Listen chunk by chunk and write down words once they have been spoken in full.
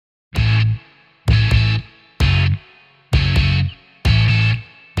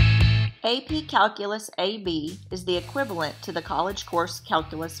AP Calculus AB is the equivalent to the college course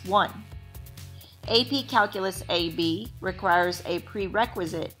Calculus 1. AP Calculus AB requires a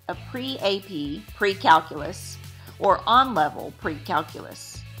prerequisite of pre-AP, pre-calculus, or on-level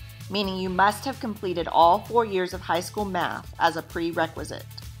pre-calculus, meaning you must have completed all 4 years of high school math as a prerequisite.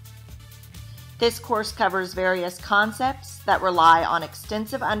 This course covers various concepts that rely on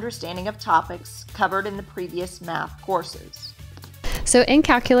extensive understanding of topics covered in the previous math courses. So in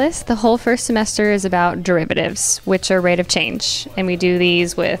calculus, the whole first semester is about derivatives, which are rate of change. And we do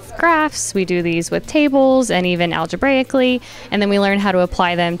these with graphs, we do these with tables, and even algebraically, and then we learn how to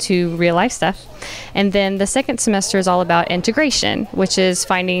apply them to real life stuff. And then the second semester is all about integration, which is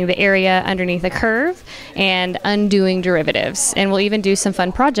finding the area underneath a curve and undoing derivatives. And we'll even do some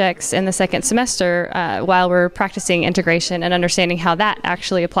fun projects in the second semester while we're practicing integration and understanding how that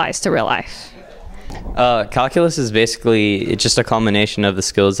actually applies to real life. Calculus is basically just a culmination of the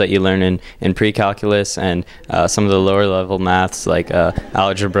skills that you learn in pre-calculus and some of the lower level maths like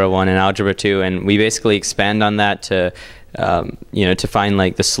Algebra 1 and Algebra 2, and we basically expand on that to to find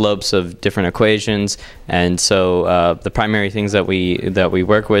like the slopes of different equations. And so the primary things that we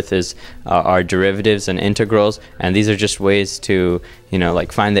work with is our derivatives and integrals, and these are just ways to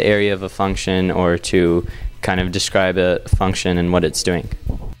like find the area of a function or to kind of describe a function and what it's doing.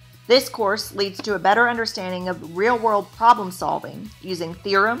 This course leads to a better understanding of real-world problem solving using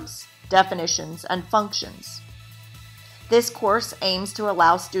theorems, definitions, and functions. This course aims to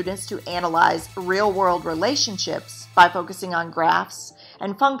allow students to analyze real-world relationships by focusing on graphs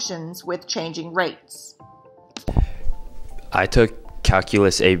and functions with changing rates. I took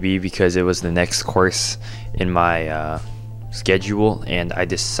Calculus AB because it was the next course in my schedule, and I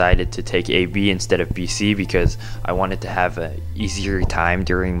decided to take AB instead of BC because I wanted to have an easier time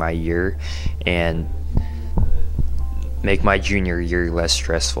during my year and make my junior year less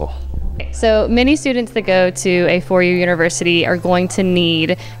stressful. So many students that go to a four-year university are going to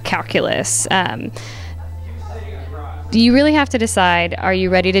need calculus. You really have to decide, are you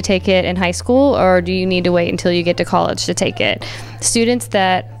ready to take it in high school, or do you need to wait until you get to college to take it? Students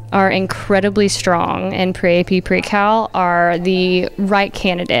that are incredibly strong in pre-AP, pre-cal are the right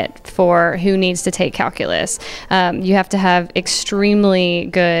candidate for who needs to take calculus. You have to have extremely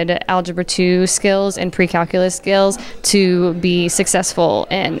good Algebra 2 skills and pre-calculus skills to be successful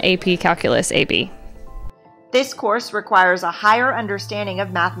in AP Calculus AB. This course requires a higher understanding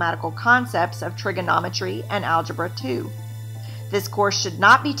of mathematical concepts of trigonometry and Algebra 2. This course should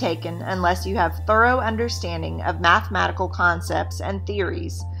not be taken unless you have thorough understanding of mathematical concepts and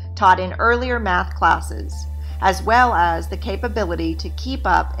theories taught in earlier math classes, as well as the capability to keep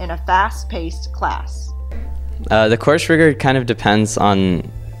up in a fast-paced class. The course rigor kind of depends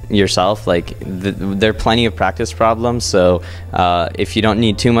on yourself. Like there are plenty of practice problems, so if you don't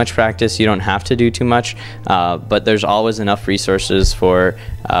need too much practice, you don't have to do too much, but there's always enough resources for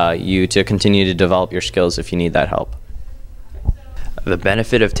you to continue to develop your skills if you need that help. The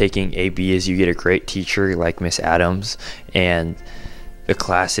benefit of taking AB is you get a great teacher like Miss Adams, and the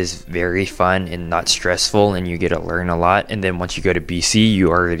class is very fun and not stressful, and you get to learn a lot. And then once you go to BC, you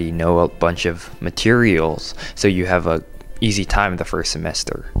already know a bunch of materials, so you have a easy time the first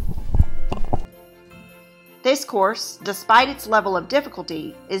semester. This course, despite its level of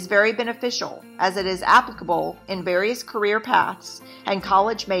difficulty, is very beneficial as it is applicable in various career paths and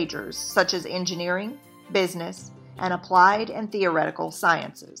college majors such as engineering, business, and applied and theoretical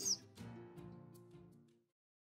sciences.